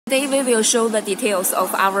Today we will show the details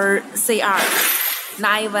of our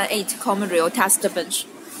CR918 common rail test bench.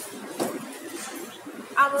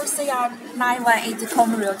 Our CR918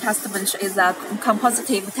 common rail test bench is a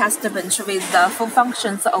compositive test bench with the full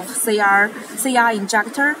functions of CR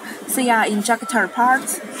injector, CR injector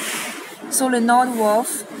parts, solenoid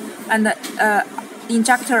valve, and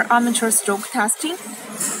injector armature stroke testing,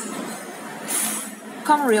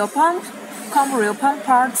 common rail pump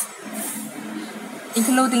parts,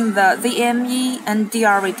 including the VME and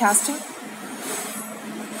DRV testing,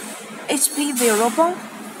 HP0 pump,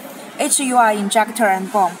 HEUI injector and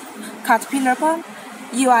bomb, caterpillar pump,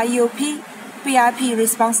 UIUP, BIP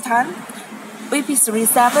response time,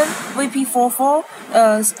 VP37, VP44,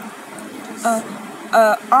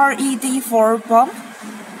 RED4 pump,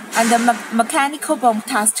 and the mechanical pump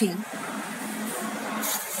testing.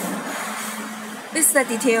 This is the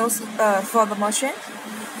details for the machine,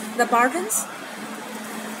 the buttons,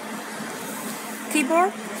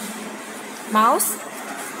 keyboard, mouse,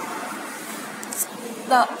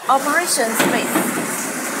 the operation space,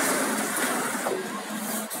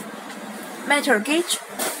 meter gauge,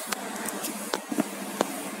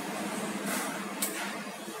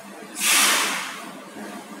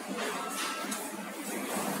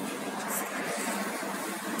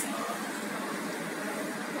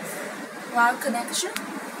 valve connection,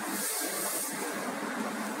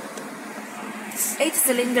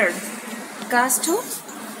 8-cylinder gas tube,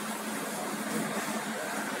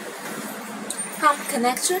 pump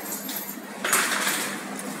connection,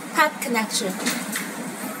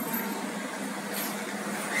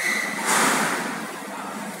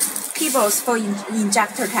 keyboards for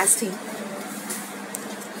injector testing.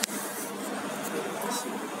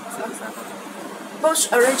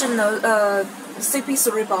 Bosch original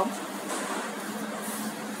CP3 bomb.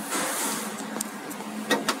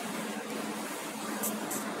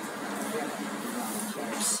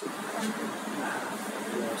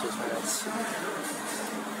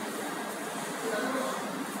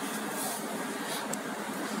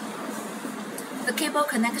 The cable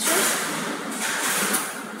connection,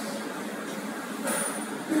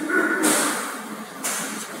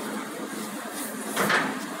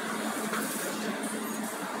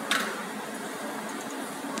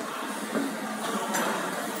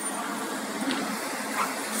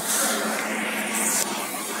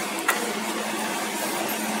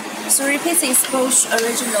 three pieces Bosch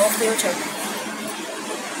original filter,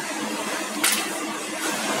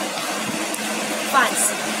 fans.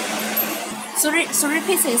 Three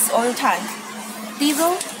pieces oil tank,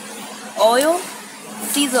 diesel, oil,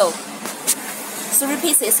 diesel, 3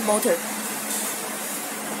 pieces motor,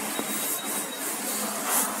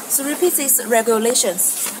 3 pieces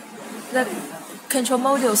regulations, the control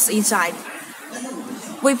modules inside,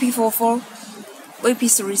 VP44,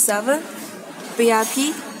 VP37,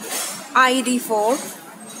 BIP, IED4,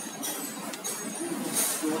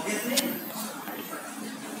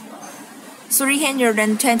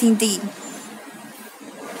 $320D.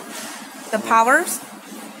 The powers,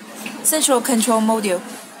 central control module,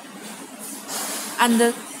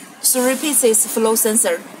 and 3 pieces flow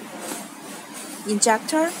sensor,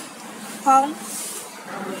 injector, pump,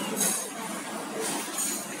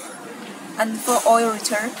 and for oil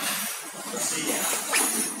return,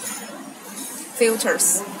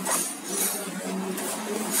 filters.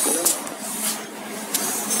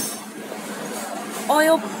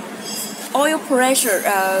 Oil pressure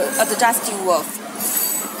adjusting valve.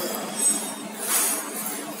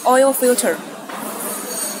 Oil filter,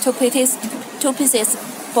 2 pieces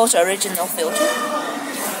Bosch original filter,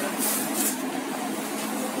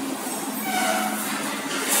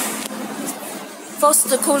 forced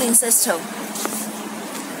cooling system,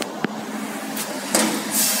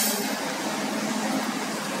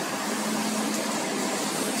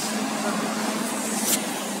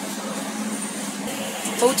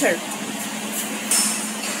 motor,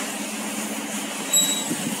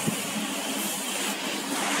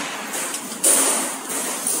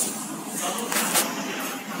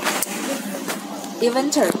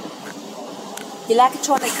 inverter,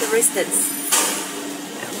 electronic resistance,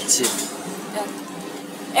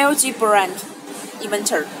 LG brand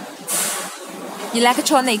inverter,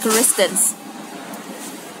 electronic resistance,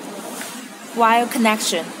 wire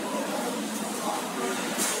connection,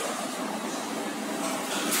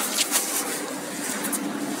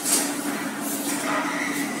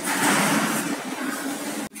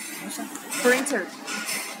 printer,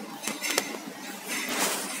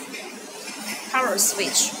 power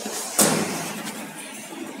switch,